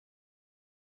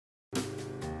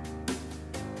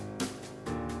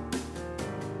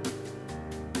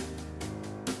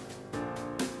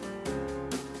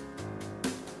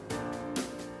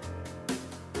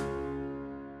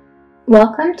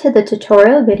Welcome to the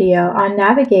tutorial video on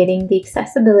navigating the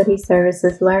Accessibility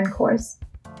Services LEARN course.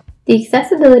 The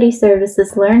Accessibility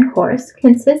Services LEARN course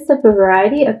consists of a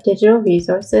variety of digital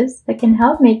resources that can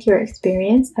help make your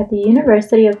experience at the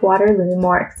University of Waterloo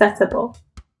more accessible.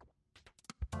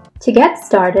 To get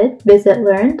started, visit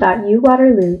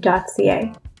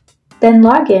learn.uwaterloo.ca. Then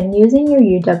log in using your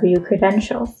UW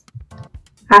credentials.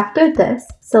 After this,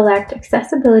 select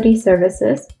Accessibility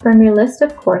Services from your list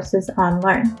of courses on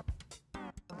LEARN.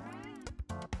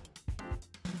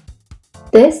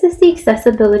 This is the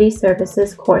Accessibility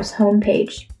Services Course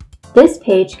Homepage. This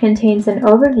page contains an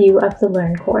overview of the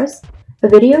LEARN course, a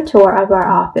video tour of our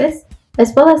office,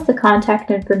 as well as the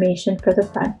contact information for the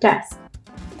front desk.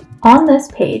 On this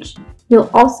page, you'll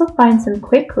also find some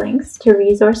quick links to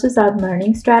resources on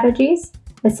learning strategies,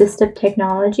 assistive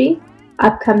technology,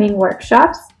 upcoming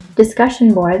workshops,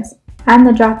 discussion boards, and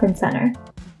the drop-in center.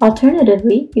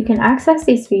 Alternatively, you can access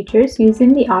these features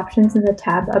using the options in the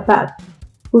tab above.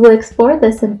 We will explore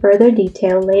this in further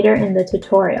detail later in the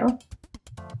tutorial.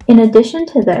 In addition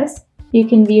to this, you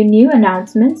can view new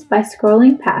announcements by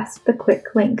scrolling past the quick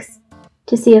links.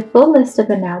 To see a full list of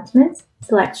announcements,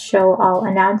 select Show All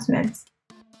Announcements.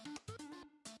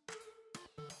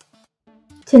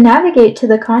 To navigate to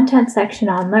the Content section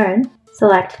on LEARN,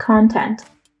 select Content.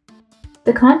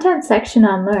 The Content section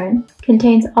on LEARN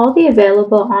contains all the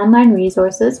available online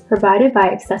resources provided by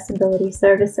Accessibility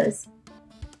Services.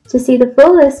 To see the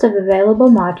full list of available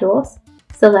modules,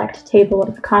 select Table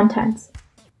of Contents.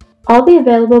 All the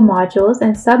available modules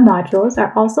and submodules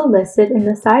are also listed in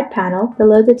the side panel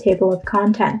below the Table of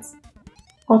Contents.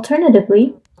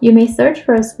 Alternatively, you may search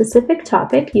for a specific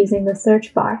topic using the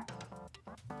search bar.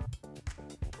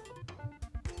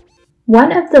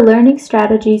 One of the Learning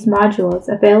Strategies modules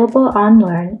available on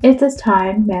LEARN is the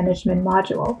Time Management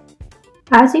module.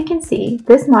 As you can see,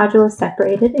 this module is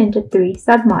separated into 3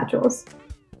 submodules.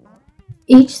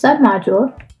 Each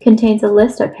submodule contains a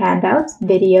list of handouts,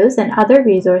 videos, and other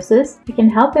resources that can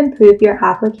help improve your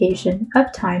application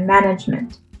of time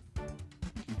management.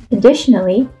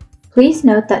 Additionally, please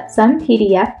note that some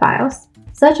PDF files,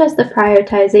 such as the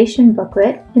prioritization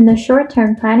booklet in the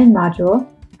short-term planning module,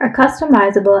 are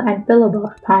customizable and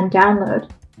fillable upon download.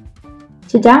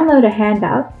 To download a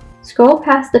handout, scroll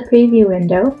past the preview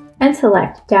window and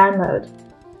select Download.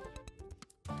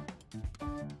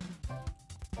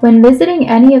 When visiting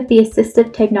any of the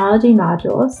Assistive Technology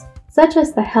modules, such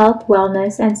as the Health,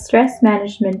 Wellness, and Stress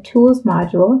Management Tools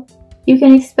module, you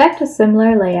can expect a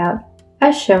similar layout,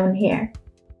 as shown here.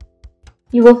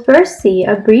 You will first see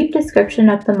a brief description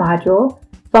of the module,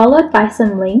 followed by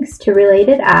some links to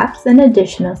related apps and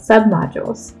additional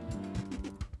submodules.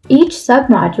 Each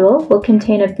submodule will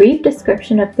contain a brief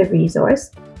description of the resource,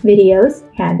 videos,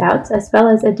 handouts, as well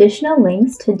as additional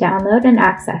links to download and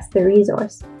access the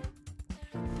resource.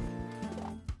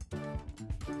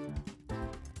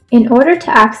 In order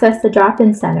to access the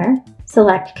drop-in center,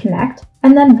 select Connect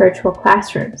and then Virtual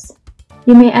Classrooms.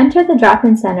 You may enter the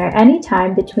drop-in center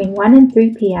anytime between 1 and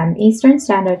 3 p.m. Eastern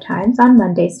Standard Times on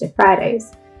Mondays to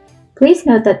Fridays. Please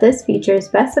note that this feature is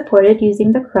best supported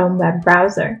using the Chrome web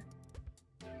browser.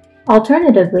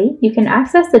 Alternatively, you can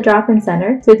access the drop-in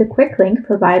center through the quick link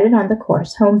provided on the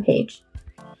course homepage.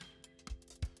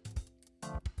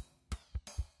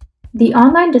 The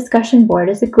online discussion board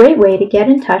is a great way to get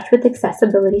in touch with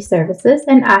accessibility services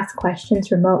and ask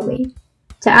questions remotely.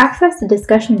 To access the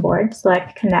discussion board,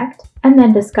 select Connect and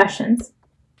then Discussions.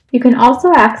 You can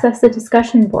also access the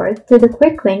discussion board through the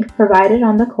quick link provided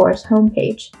on the course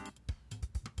homepage.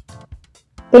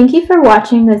 Thank you for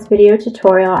watching this video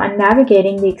tutorial on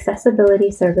navigating the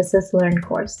Accessibility Services LEARN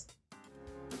course.